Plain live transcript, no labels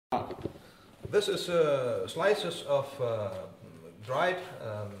This is slices of dried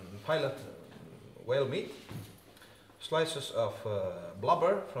pilot whale meat, slices of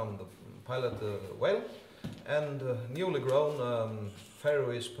blubber from the pilot whale, and newly grown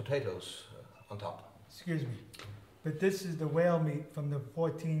Faroese potatoes on top. Excuse me, but this is the whale meat from the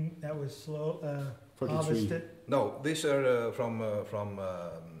 14 that was harvested? No, these are from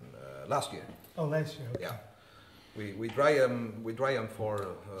last year. Oh, last year. Okay. Yeah, we dry them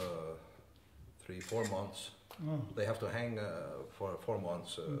for 3-4 months. Oh. They have to hang for 4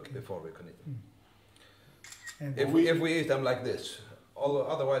 months before we can eat them. And If we eat them like this,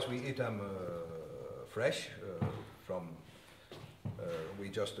 otherwise we eat them fresh. We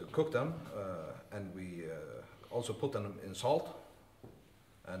just cook them, and we also put them in salt.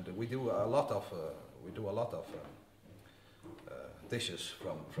 And we do a lot of dishes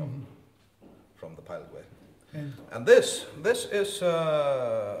from the pilot whale. And this is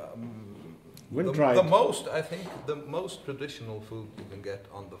the most, I think, the most traditional food you can get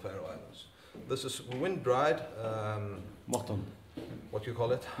on the Faroe Islands. This is wind-dried. Mutton. What you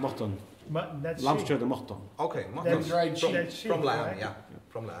call it? Mutton. Mutton, that's Lamskjøtt and mutton. Okay, mutton. Dried sheep. From lamb, right? yeah,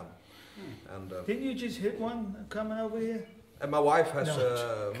 from lamb. And didn't you just hit one coming over here? and my wife has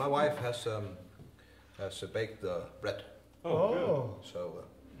baked the bread. Oh. So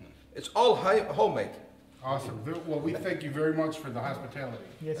it's all homemade. Awesome. Well, we thank you very much for the hospitality.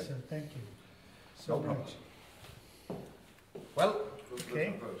 Yes, sir. Thank you so much. Well,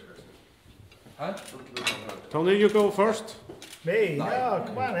 Okay. huh? Tony, you go first. Me? No,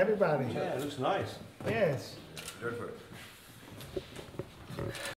 come on, everybody. Yeah, it looks nice. Yes. Go for it.